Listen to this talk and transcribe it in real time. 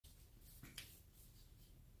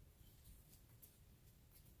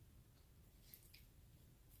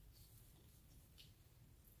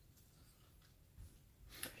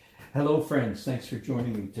Hello, friends. Thanks for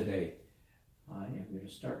joining me today. I am going to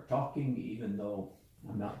start talking, even though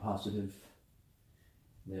I'm not positive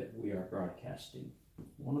that we are broadcasting.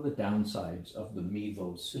 One of the downsides of the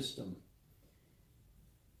Mevo system,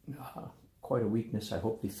 quite a weakness. I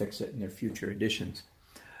hope they fix it in their future editions.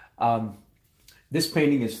 This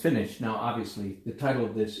painting is finished. Now, obviously, the title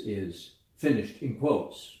of this is finished in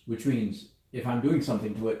quotes, which means if I'm doing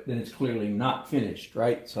something to it, then it's clearly not finished,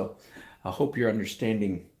 right? So I hope you're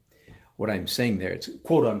understanding what I'm saying there. It's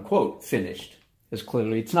quote unquote finished, as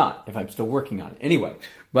clearly it's not if I'm still working on it. Anyway,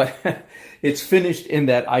 but it's finished in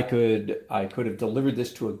that I could have delivered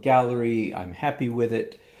this to a gallery. I'm happy with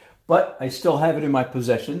it, but I still have it in my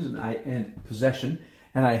possessions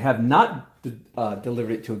and I have not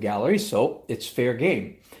delivered it to a gallery, so it's fair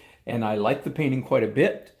game. And I like the painting quite a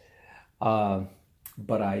bit, but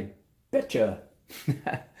I betcha,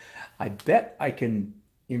 I bet I can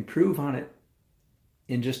improve on it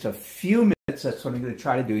in just a few minutes. That's what I'm going to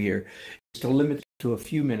try to do here, is to limit it to a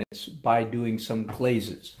few minutes by doing some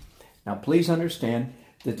glazes. Now, please understand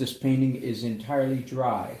that this painting is entirely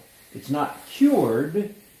dry. It's not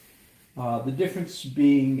cured. The difference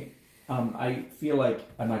being, I feel like,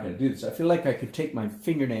 I'm not going to do this, I feel like I could take my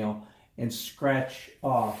fingernail and scratch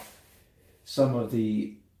off some of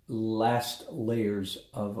the last layers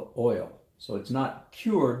of oil. So it's not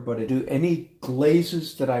cured, but I do any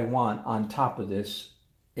glazes that I want on top of this,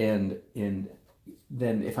 and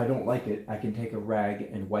then if I don't like it, I can take a rag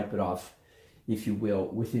and wipe it off, if you will,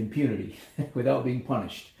 with impunity, without being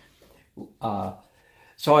punished.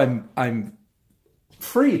 So I'm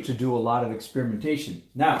free to do a lot of experimentation.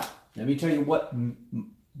 Now, let me tell you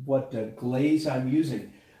what glaze I'm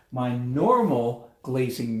using. My normal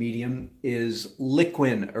glazing medium is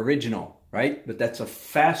Liquin Original, right? But that's a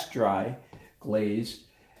fast dry glaze,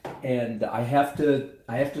 and I have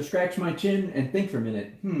to scratch my chin and think for a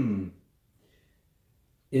minute.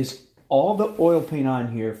 Is all the oil paint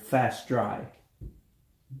on here fast dry?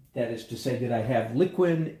 That is to say, did I have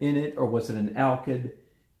Liquin in it, or was it an alkyd?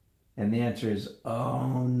 And the answer is,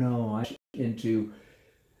 oh no, I into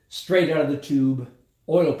straight out of the tube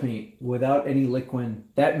oil paint without any Liquin.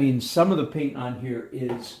 That means some of the paint on here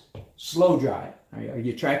is slow dry. Are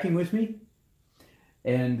you tracking with me?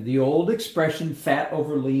 And the old expression, fat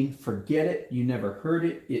over lean, forget it. You never heard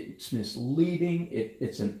it. It's misleading.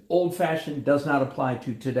 It's an old-fashioned, does not apply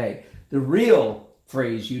to today. The real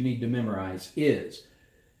phrase you need to memorize is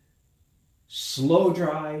slow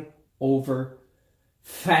dry over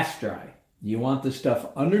fast dry. You want the stuff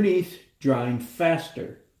underneath drying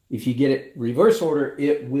faster. If you get it reverse order,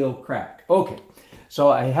 it will crack. Okay, so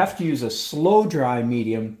I have to use a slow dry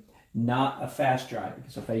medium, not a fast dry,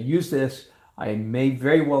 because if I use this, I may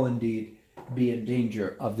very well indeed be in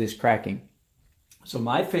danger of this cracking. So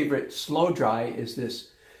my favorite slow dry is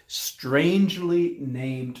this strangely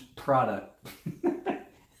named product.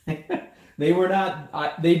 They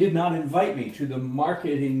did not invite me to the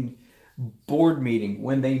marketing board meeting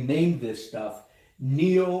when they named this stuff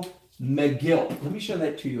Neo McGilp. Let me show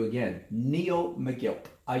that to you again. Neo McGilp.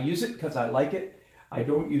 I use it because I like it. I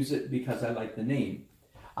don't use it because I like the name.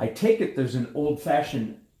 I take it there's an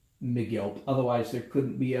old-fashioned McGilp, otherwise there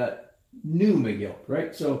couldn't be a new McGilp,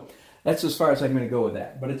 right? So that's as far as I'm going to go with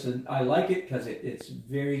that. But I like it because it's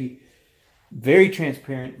very, very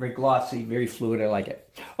transparent, very glossy, very fluid. I like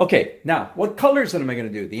it. Okay, now what colors am I going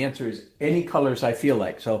to do? The answer is any colors I feel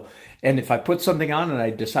like. So, and if I put something on and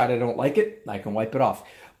I decide I don't like it, I can wipe it off.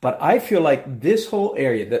 But I feel like this whole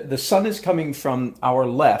area, the sun is coming from our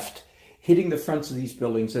left, hitting the fronts of these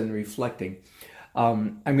buildings and reflecting.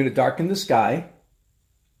 I'm going to darken the sky.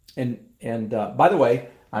 And by the way,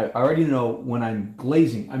 I already know when I'm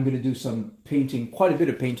glazing, I'm going to do some painting, quite a bit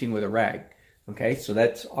of painting with a rag. Okay, so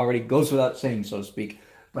that's already goes without saying, so to speak,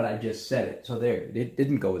 but I just said it. So there, it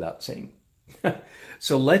didn't go without saying.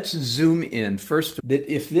 So let's zoom in. First,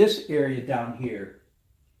 that if this area down here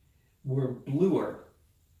were bluer,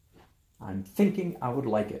 I'm thinking I would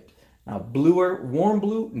like it. Now, bluer, warm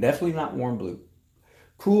blue, definitely not warm blue.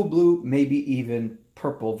 Cool blue, maybe even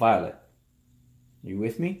purple violet. You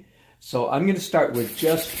with me? So I'm going to start with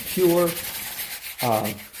just pure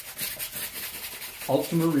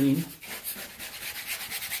ultramarine.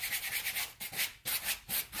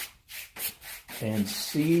 And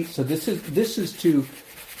see, so this is to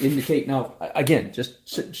indicate, now again,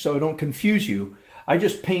 just so I don't confuse you, I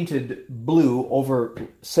just painted blue over,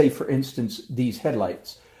 say for instance, these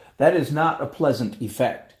headlights. That is not a pleasant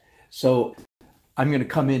effect. So I'm going to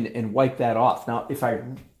come in and wipe that off. Now,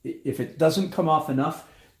 if it doesn't come off enough,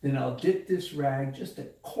 then I'll dip this rag, just a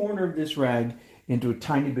corner of this rag, into a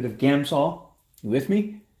tiny bit of Gamsol. You with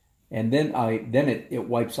me? And then it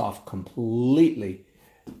wipes off completely,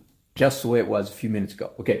 just the way it was a few minutes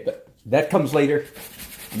ago. Okay, but that comes later.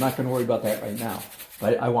 I'm not going to worry about that right now.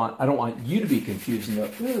 But I don't want you to be confused and go,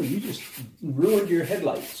 oh, you just ruined your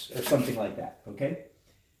headlights or something like that, okay?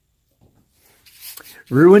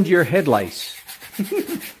 Ruined your headlights.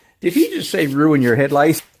 Did he just say ruin your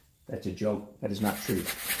headlights? That's a joke. That is not true.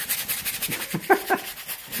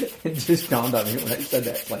 It just dawned on me when I said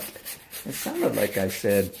that. It's like, it sounded like I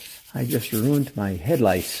said, I just ruined my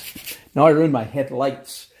headlights. No, I ruined my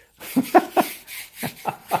headlights.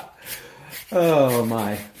 Oh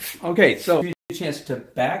my. Okay, so a chance to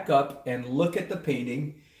back up and look at the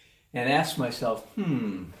painting and ask myself,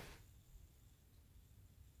 do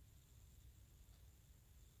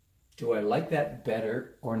I like that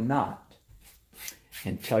better or not?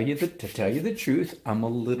 And to tell you the truth, I'm a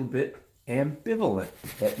little bit ambivalent.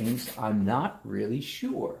 That means I'm not really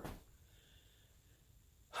sure.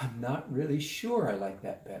 I'm not really sure I like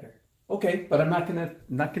that better. Okay, but I'm not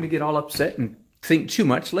gonna get all upset and think too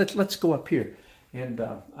much. Let's go up here. And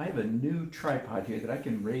I have a new tripod here that I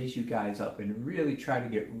can raise you guys up and really try to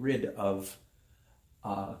get rid of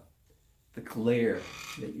the glare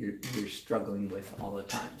that you're struggling with all the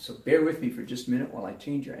time. So bear with me for just a minute while I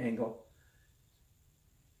change your angle.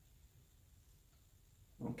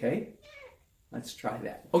 Okay, let's try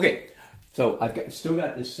that. Okay, so I've still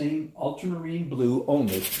got the same ultramarine blue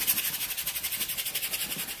only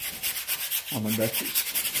on my brushes.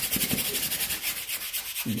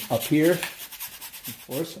 And up here, of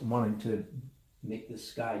course, I'm wanting to make the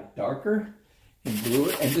sky darker and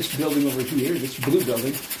bluer. And this building over here, this blue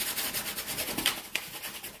building,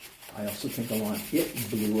 I also think I want it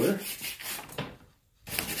bluer.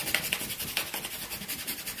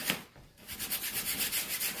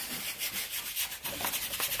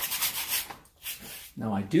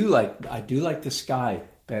 Now I do like the sky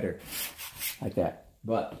better like that,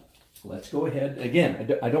 but let's go ahead.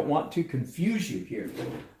 Again, I don't want to confuse you here.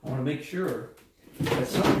 I want to make sure that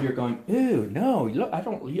some of you are going, ew, no, look, I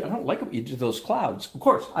don't like what you did to those clouds. Of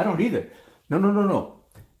course, I don't either. No.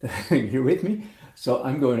 You're with me? So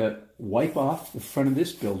I'm going to wipe off the front of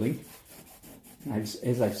this building.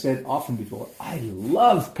 As I've said often before, I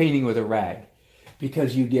love painting with a rag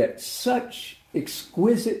because you get such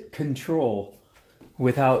exquisite control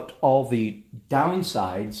without all the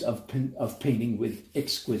downsides of painting with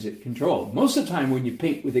exquisite control. Most of the time when you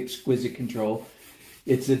paint with exquisite control,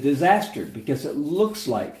 it's a disaster because it looks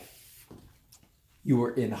like you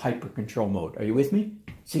were in hyper control mode. Are you with me?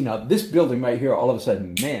 See, now this building right here, all of a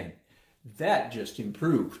sudden, man, that just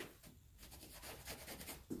improved.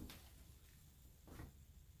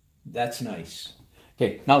 That's nice.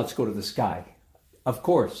 Okay, now let's go to the sky. Of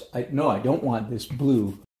course, I don't want this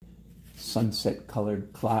blue sunset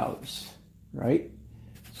colored clouds, right?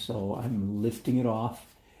 So I'm lifting it off.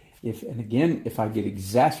 And again, if I get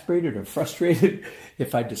exasperated or frustrated,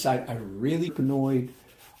 if I decide I really annoyed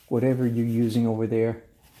whatever you're using over there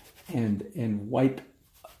and wipe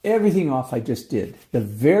everything off I just did. The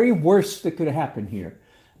very worst that could happen here,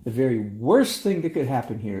 the very worst thing that could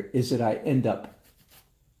happen here is that I end up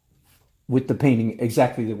with the painting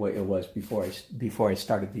exactly the way it was before I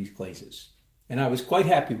started these glazes. And I was quite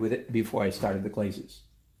happy with it before I started the glazes.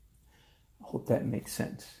 I hope that makes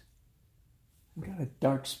sense. I've got a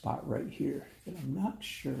dark spot right here that I'm not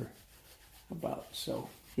sure about. So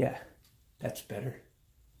yeah, that's better.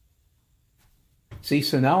 See,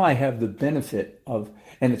 so now I have the benefit of,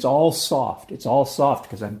 and it's all soft. It's all soft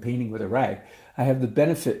because I'm painting with a rag. I have the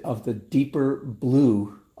benefit of the deeper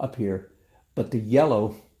blue up here, but the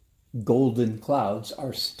yellow golden clouds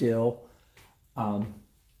are still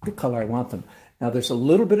the color I want them. Now there's a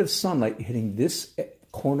little bit of sunlight hitting this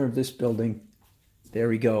corner of this building. There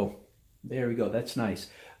we go. There we go. That's nice.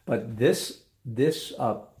 But this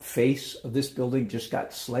face of this building just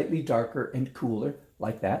got slightly darker and cooler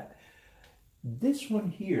like that. This one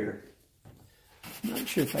here, I'm not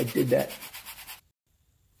sure if I did that.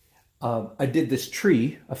 I did this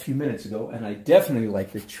tree a few minutes ago, and I definitely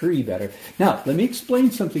like the tree better. Now, let me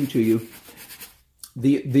explain something to you.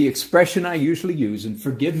 The expression I usually use, and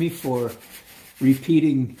forgive me for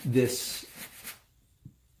repeating this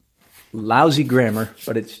lousy grammar,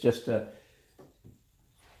 but it's just a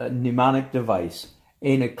mnemonic device.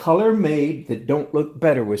 Ain't a color made that don't look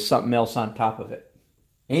better with something else on top of it.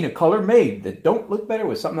 Ain't a color made that don't look better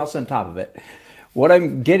with something else on top of it. What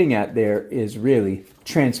I'm getting at there is really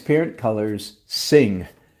transparent colors sing,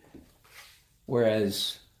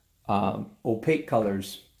 whereas opaque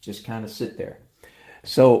colors just kind of sit there.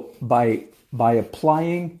 So by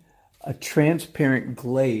applying a transparent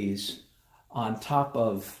glaze on top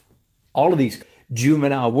of all of these,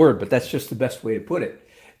 juvenile word, but that's just the best way to put it.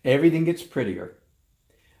 Everything gets prettier.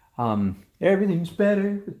 Everything's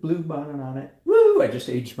better with blue bonnet on it. Woo! I just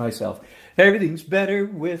aged myself. Everything's better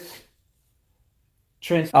with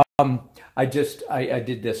I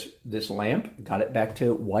did this lamp, got it back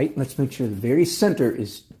to white. Let's make sure the very center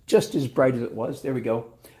is just as bright as it was. There we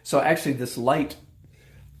go. So actually this light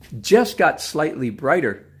just got slightly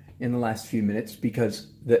brighter in the last few minutes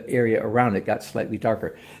because the area around it got slightly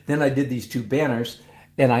darker. Then I did these two banners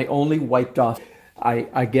and I only wiped off.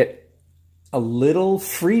 I get a little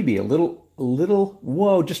freebie, a little,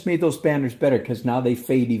 whoa, just made those banners better because now they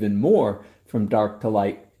fade even more from dark to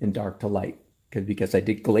light and dark to light because I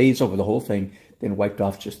did glaze over the whole thing, then wiped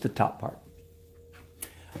off just the top part.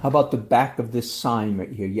 How about the back of this sign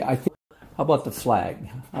right here? Yeah, I think, how about the flag?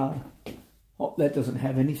 Oh, that doesn't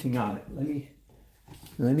have anything on it.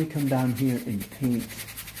 Let me come down here and paint.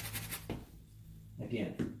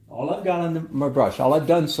 Again, all I've got on my brush, all I've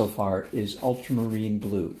done so far is ultramarine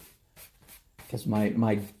blue. Because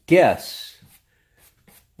my guess,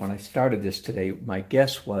 when I started this today, my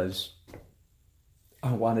guess was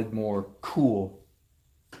I wanted more cool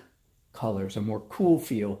colors, a more cool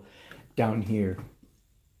feel down here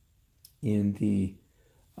in the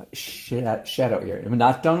shadow area. I'm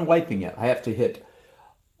not done wiping yet. I have to hit,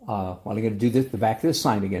 well, I'm going to do the back of the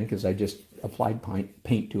sign again because I just applied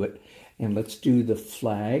paint to it. And let's do the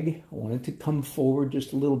flag. I want it to come forward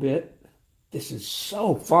just a little bit. This is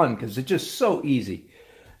so fun because it's just so easy.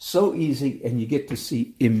 So easy, and you get to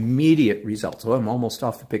see immediate results. So I'm almost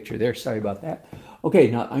off the picture there. Sorry about that. Okay,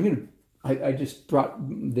 now I just brought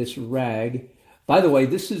this rag. By the way,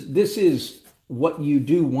 this is what you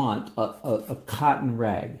do want, a cotton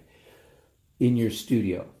rag in your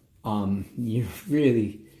studio. You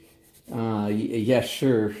really, yeah,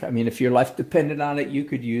 sure. I mean, if your life depended on it, you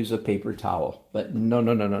could use a paper towel. But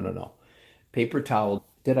no. Paper towel.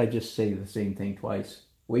 Did I just say the same thing twice?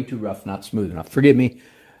 Way too rough, not smooth enough. Forgive me.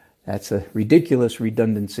 That's a ridiculous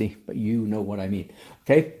redundancy, but you know what I mean.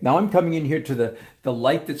 Okay, now I'm coming in here to the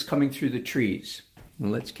light that's coming through the trees.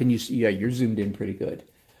 And can you see? Yeah, you're zoomed in pretty good.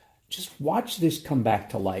 Just watch this come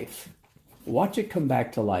back to life. Watch it come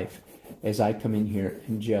back to life as I come in here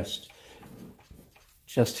and just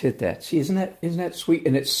hit that. See, isn't that sweet?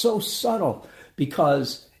 And it's so subtle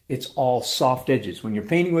because it's all soft edges. When you're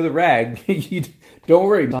painting with a rag, you don't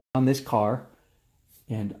worry on this car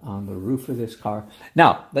and on the roof of this car.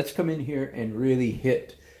 Now, let's come in here and really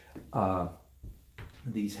hit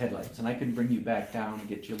these headlights. And I can bring you back down and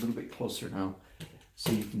get you a little bit closer now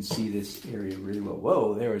so you can see this area really well.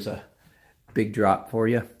 Whoa, there was a big drop for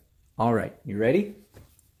you. All right, you ready?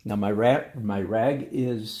 Now my rag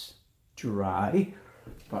is dry,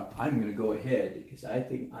 but I'm going to go ahead because I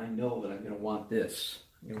think I know that I'm going to want this.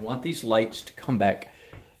 I'm going to want these lights to come back.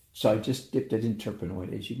 So I just dipped it in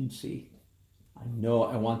Turpenoid, as you can see. I know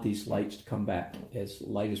I want these lights to come back as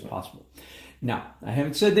light as possible. Now, I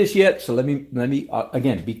haven't said this yet, so let me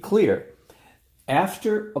again be clear.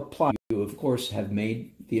 After applying, you of course have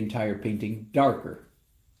made the entire painting darker,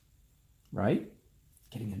 right?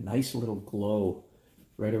 Getting a nice little glow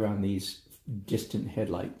right around these distant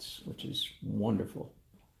headlights, which is wonderful.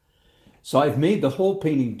 So I've made the whole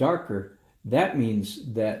painting darker. That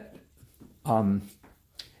means that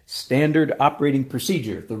standard operating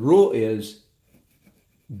procedure, the rule is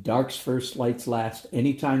darks first, lights last.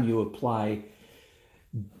 Anytime you apply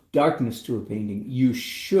darkness to a painting, you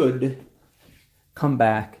should come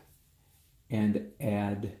back and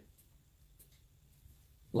add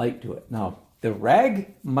light to it. Now, the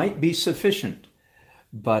rag might be sufficient,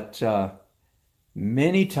 but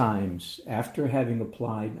many times after having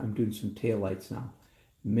applied, I'm doing some taillights now,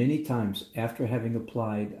 many times after having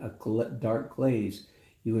applied a dark glaze,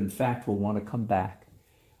 you in fact will want to come back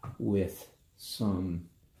with some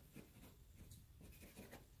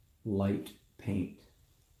light paint.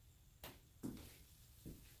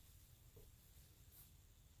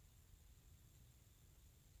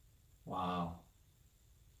 Wow.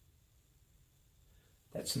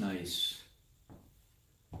 That's nice.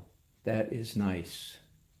 That is nice.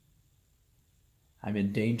 I'm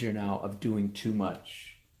in danger now of doing too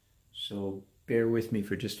much. So bear with me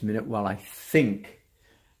for just a minute while I think.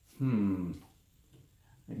 I'm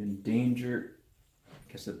in danger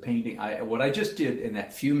because the painting, what I just did in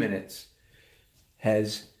that few minutes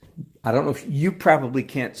has, I don't know if you probably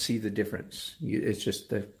can't see the difference. It's just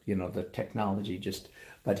the technology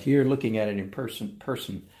but here looking at it in person,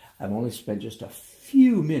 I've only spent just a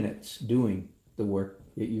few minutes doing the work.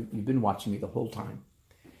 You've been watching me the whole time.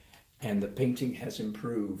 And the painting has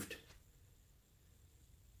improved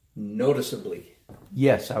noticeably.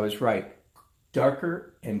 Yes, I was right.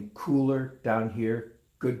 Darker and cooler down here,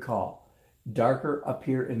 good call. Darker up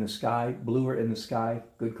here in the sky, bluer in the sky,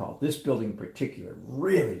 good call. This building in particular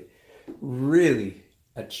really, really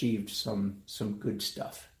achieved some good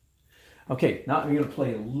stuff. Okay, now I'm going to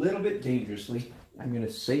play a little bit dangerously. I'm going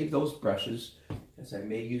to save those brushes, as I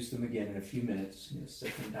may use them again in a few minutes. I'm going to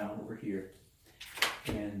set them down over here.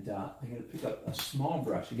 And I'm going to pick up a small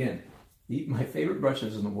brush. Again, my favorite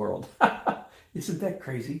brushes in the world. Isn't that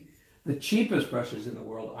crazy? The cheapest brushes in the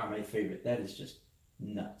world are my favorite. That is just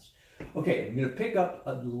nuts. Okay, I'm going to pick up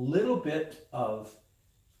a little bit of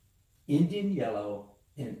Indian yellow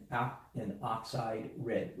and oxide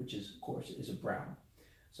red, which is, of course, is a brown.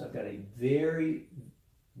 So I've got a very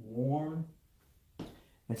warm,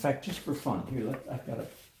 in fact, just for fun, here, I've got a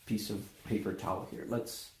piece of paper towel here.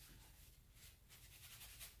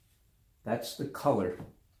 That's the color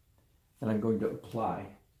that I'm going to apply.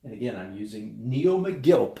 And again, I'm using Neo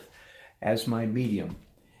McGilp as my medium.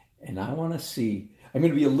 And I want to see, I'm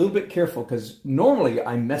going to be a little bit careful because normally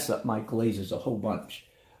I mess up my glazes a whole bunch.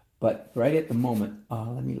 But right at the moment,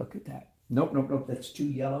 let me look at that. Nope, that's too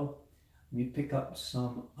yellow. Let me pick up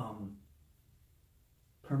some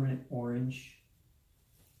permanent orange.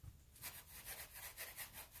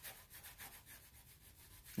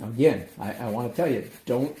 Now again, I want to tell you,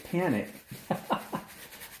 don't panic.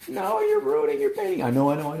 No, you're ruining your painting. I know.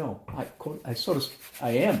 I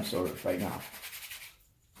am sort of right now.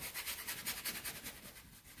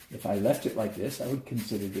 If I left it like this, I would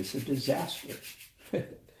consider this a disaster. But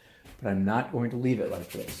I'm not going to leave it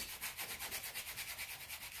like this.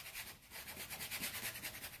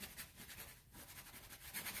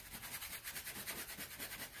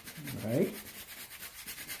 All right.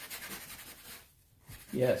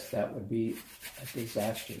 Yes, that would be a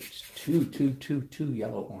disaster. It's too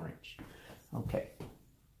yellow-orange. Okay.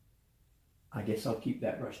 I guess I'll keep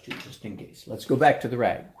that brush too, just in case. Let's go back to the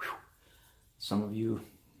rag. Whew. Some of you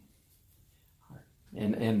are,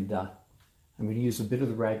 and I'm going to use a bit of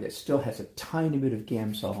the rag that still has a tiny bit of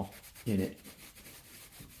Gamsol in it.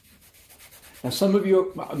 Now, some of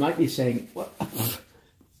you might be saying, well,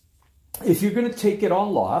 if you're going to take it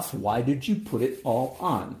all off, why did you put it all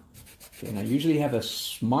on? And I usually have a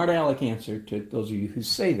smart aleck answer to those of you who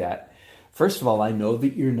say that. First of all, I know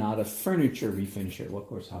that you're not a furniture refinisher. Well, of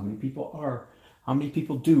course, how many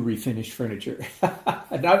people do refinish furniture?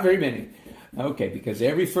 Not very many. Okay, because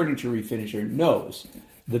every furniture refinisher knows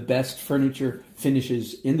the best furniture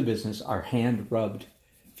finishes in the business are hand-rubbed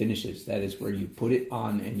finishes. That is where you put it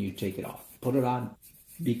on and you take it off. Put it on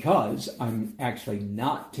because I'm actually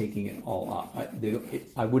not taking it all off.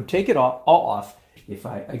 I would take it all off if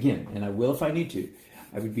I, again, and I will if I need to,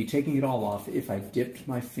 I would be taking it all off if I dipped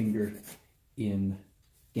my finger in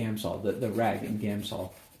Gamsol, the rag in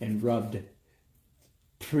Gamsol, and rubbed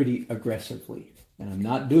pretty aggressively. And I'm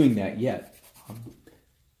not doing that yet.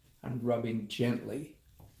 I'm rubbing gently.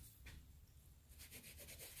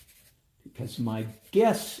 Because my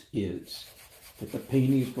guess is that the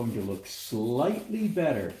painting is going to look slightly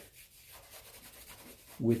better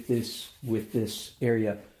with this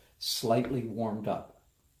area slightly warmed up.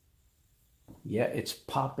 Yeah, it's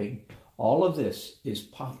popping. All of this is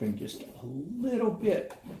popping just a little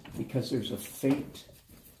bit because there's a faint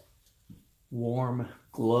warm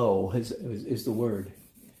glow is the word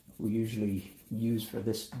we usually use for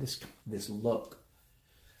this look.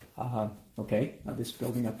 Okay, now this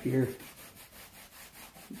building up here,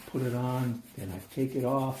 put it on, then I take it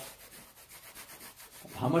off.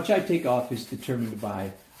 How much I take off is determined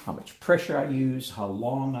by how much pressure I use, how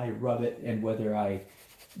long I rub it, and whether I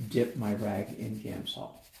dip my rag in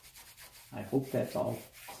Gamsol. I hope that's all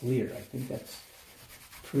clear. I think that's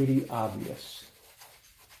pretty obvious.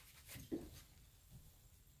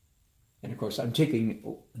 And of course, I'm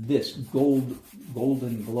taking this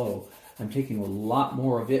golden glow, I'm taking a lot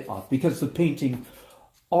more of it off because the painting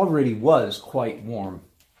already was quite warm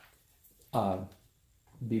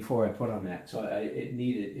before I put on that. So if it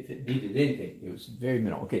needed anything, it was very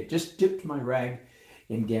minimal. Okay, just dipped my rag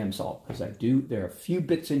in Gamsol because there are a few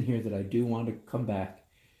bits in here that I do want to come back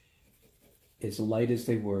as light as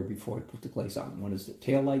they were before I put the glaze on. One is the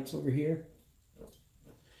tail lights over here,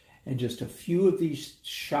 and just a few of these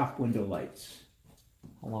shop window lights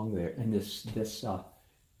along there, and this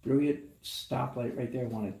brilliant stoplight right there. I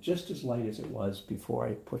want it just as light as it was before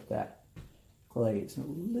I put that glaze. A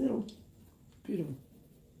little bit of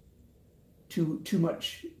too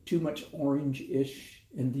much orange-ish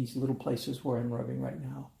in these little places where I'm rubbing right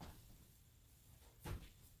now.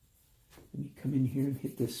 Let me come in here and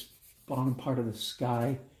hit this bottom part of the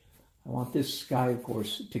sky. I want this sky, of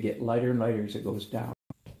course, to get lighter and lighter as it goes down.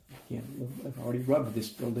 can't, I've already rubbed this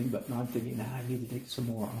building, but now I'm thinking, I need to take some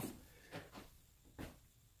more off.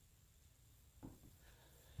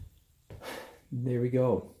 There we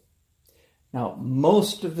go. Now,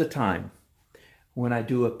 most of the time when I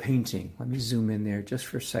do a painting, let me zoom in there just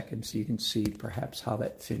for a second so you can see perhaps how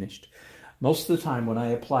that finished. Most of the time when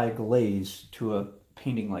I apply glaze to a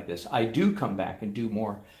painting like this, I do come back and do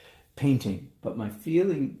more painting. But my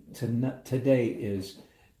feeling today is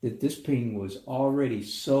that this painting was already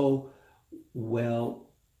so well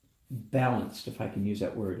balanced, if I can use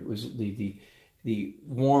that word. It was the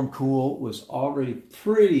warm, cool was already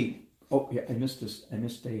pretty. Oh yeah, I missed this. I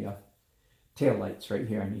missed a tail lights right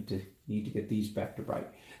here. I need to get these back to bright.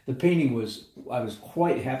 The painting was, I was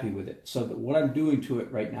quite happy with it. So that what I'm doing to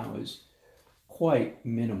it right now is quite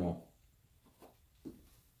minimal.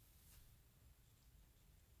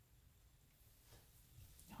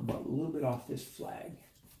 How about a little bit off this flag?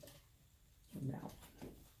 Now,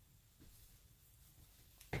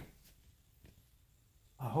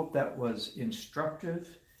 I hope that was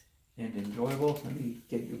instructive and enjoyable. Let me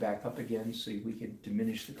get you back up again so we can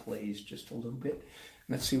diminish the glaze just a little bit.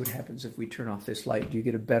 Let's see what happens if we turn off this light. Do you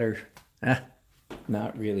get a better?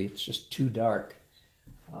 Not really. It's just too dark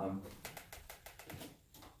for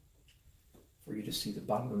you to see the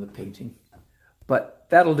bottom of the painting. But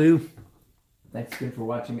that'll do. Thanks again for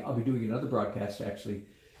watching. I'll be doing another broadcast actually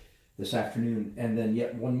this afternoon, and then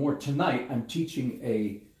yet one more tonight. I'm teaching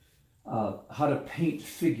how to paint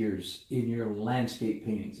figures in your landscape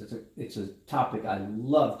paintings. It's a topic I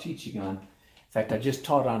love teaching on. In fact, I just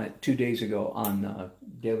taught on it 2 days ago on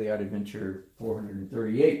Daily Art Adventure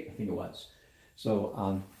 438, I think it was.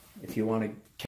 So if you want to